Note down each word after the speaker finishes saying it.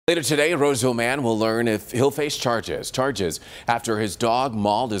Later today, a Roseville man will learn if he'll face charges after his dog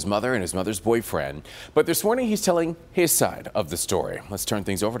mauled his mother and his mother's boyfriend. But this morning, he's telling his side of the story. Let's turn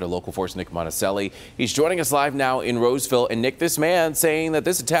things over to local 4's Nick Monacelli. He's joining us live now in Roseville. And Nick, this man saying that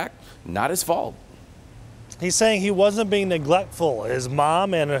this attack, not his fault. He's saying he wasn't being neglectful. His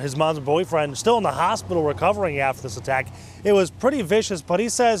mom and his mom's boyfriend still in the hospital recovering after this attack. It was pretty vicious, but he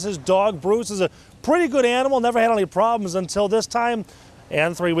says his dog Bruce is a pretty good animal, never had any problems until this time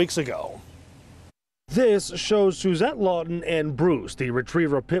and 3 weeks ago. This shows Suzette Lawton and Bruce, the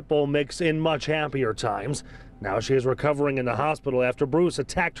retriever pit bull mix, in much happier times. Now she is recovering in the hospital after Bruce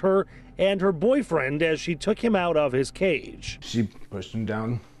attacked her and her boyfriend as she took him out of his cage. She pushed him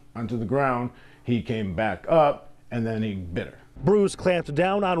down onto the ground. He came back up and then he bit her. Bruce clamped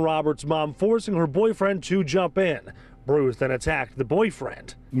down on Robert's mom, forcing her boyfriend to jump in. Bruce then attacked the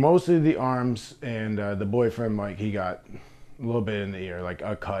boyfriend. Mostly the arms, and the boyfriend, like, he got a little bit in the ear, like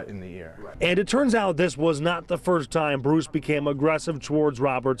a cut in the ear. And it turns out this was not the first time Bruce became aggressive towards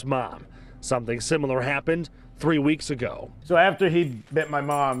Robert's mom. Something similar happened 3 weeks ago. So after he bit my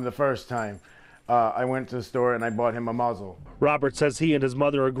mom the first time, I went to the store and I bought him a muzzle. Robert says he and his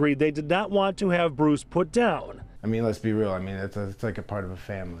mother agreed they did not want to have Bruce put down. I mean, let's be real. I mean, it's like a part of a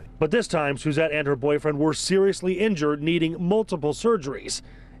family. But this time, Suzette and her boyfriend were seriously injured, needing multiple surgeries.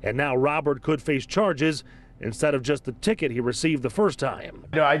 And now Robert could face charges instead of just the ticket he received the first time.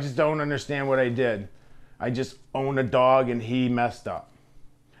 No, I just don't understand what I did. I just own a dog and he messed up.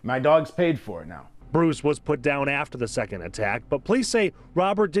 My dog's paid for it now. Bruce was put down after the second attack, but police say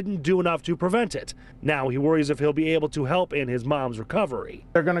Robert didn't do enough to prevent it. Now he worries if he'll be able to help in his mom's recovery.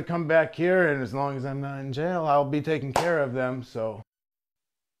 They're going to come back here, and as long as I'm not in jail, I'll be taking care of them, so.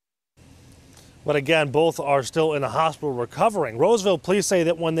 But again, both are still in the hospital recovering. Roseville police say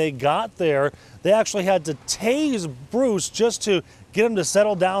that when they got there, they actually had to tase Bruce just to get him to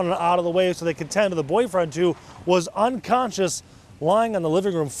settle down and out of the way so they could tend to the boyfriend, who was unconscious lying on the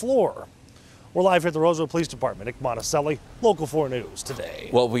living room floor. We're live here at the Roseville Police Department. Nick Monacelli, Local 4 News today.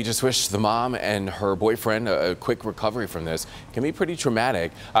 Well, we just wish the mom and her boyfriend a quick recovery from this. It can be pretty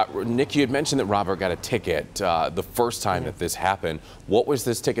traumatic. Nick, you had mentioned that Robert got a ticket the first time that this happened. What was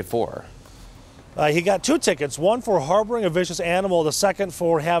this ticket for? He got 2 tickets, one for harboring a vicious animal, the second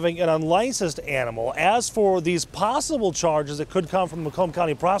for having an unlicensed animal. As for these possible charges that could come from the Macomb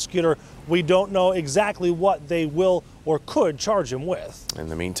County prosecutor, we don't know exactly what they will or could charge him with. In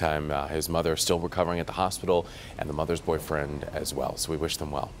the meantime, his mother is still recovering at the hospital, and the mother's boyfriend as well. So we wish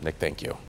them well. Nick, thank you.